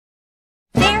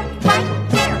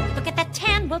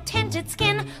well-tinted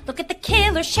skin. Look at the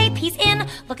killer shape he's in.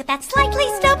 Look at that slightly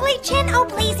stubbly chin. Oh,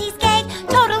 please, he's gay,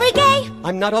 totally gay.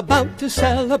 I'm not about to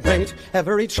celebrate.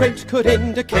 Every trait could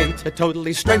indicate a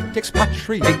totally straight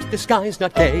expatriate. This guy's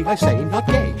not gay, I say not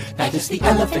gay. That is the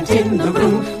elephant in the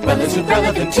room. Well, is it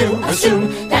relevant to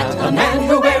assume that a man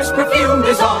who wears perfume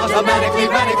is automatically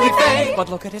radically fake? But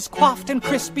look at his coiffed and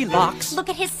crispy locks. Look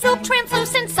at his silk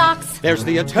translucent socks. There's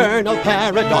the eternal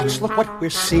paradox. Look what we're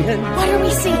seeing. What are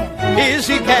we seeing? Is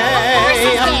he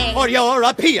gay or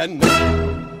European?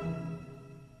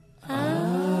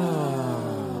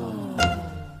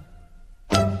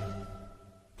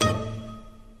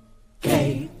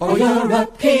 Gay or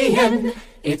European?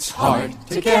 It's hard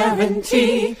to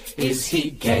guarantee. Is he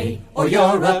gay or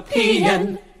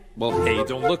European? Well, hey,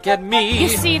 don't look at me. You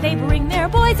see, they bring their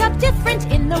boys up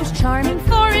different in those charming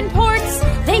foreign ports.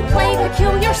 They play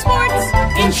peculiar sports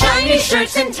In shiny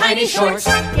shirts and tiny shorts.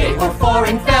 Gay or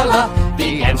foreign fella?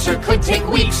 The answer could take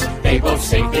weeks. They both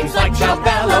say things like ciao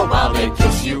bella while they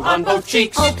kiss you on both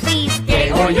cheeks. Oh, please.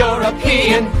 Gay or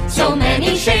European? So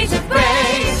many shades of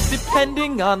gray.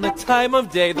 Depending on the time of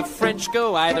day, the French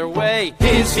go either way.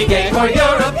 Is he gay or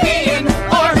European?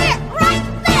 Or Right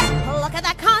there! Look at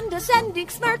that condescending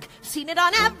smirk. Seen it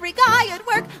on every guy at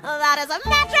work. That is a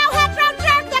hetero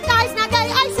jerk. That guy's not gay.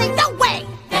 I say no way.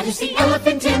 that is the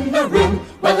elephant in the room?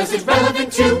 Well, is it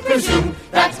relevant to presume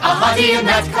that a hottie in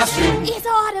that costume Is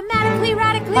automatically,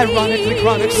 radically, Ironically,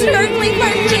 chronically, certainly,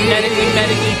 genetically,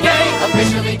 medically gay,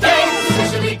 officially gay,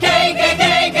 officially gay, gay,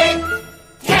 gay, gay?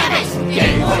 Damn it!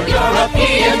 Gay or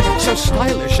European? So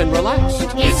stylish and relaxed.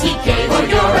 Is he gay or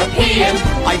European?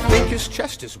 I think his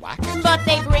chest is waxed. But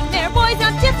they bring their boys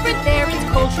up different there. It's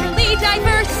culturally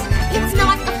diverse. It's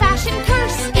not a fashion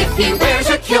curse. If he wears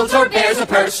a kilt or bears a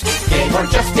purse, gay or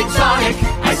just exotic,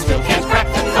 I still can't crack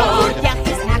the code. Yeah,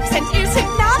 his accent is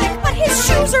hypnotic, but his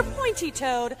shoes are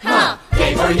pointy-toed. Huh?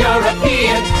 Gay or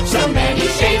European? So many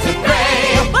shades of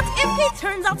gray. But if he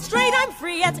turns out straight, I'm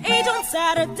free at 8 on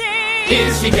Saturday.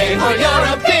 Is he gay or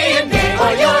European? Gay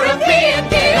or European?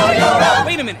 Gay or European?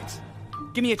 Wait a minute.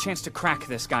 Give me a chance to crack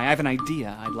this guy. I have an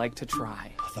idea I'd like to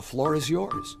try. The floor is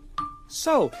yours.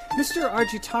 So, Mr.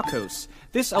 Argitakos,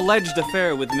 this alleged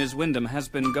affair with Ms. Wyndham has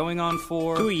been going on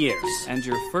for 2 years. And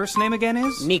your first name again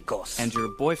is? Nikos. And your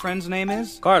boyfriend's name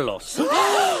is? Carlos.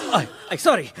 I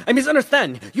sorry, I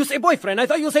misunderstand. You say boyfriend, I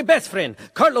thought you say best friend.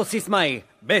 Carlos is my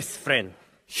best friend.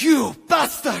 You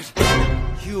bastard!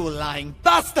 You lying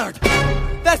bastard!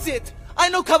 That's it! I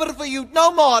no cover for you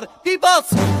no more!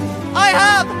 Peoples! I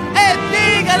have a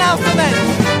big announcement!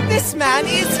 This man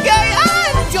is gay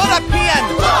and European!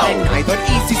 And neither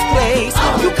is his place!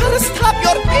 You gotta stop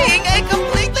your being a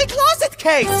completely closet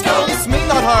case! It's me,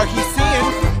 not her, he's seeing.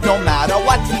 No matter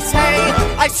what he say,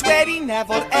 I swear he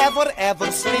never, ever,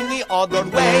 ever swing the other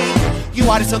way. You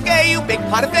are so gay, you big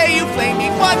parfait, you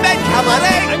flaming one-man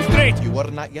cabaret. I'm straight. You were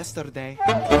not yesterday.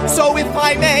 So if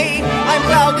I may, I'm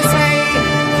proud to say,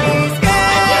 he's gay.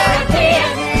 European.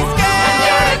 He's gay.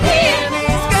 European.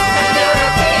 He's gay.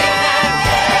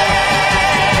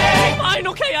 European. Fine,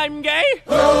 okay, I'm gay.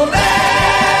 Hooray!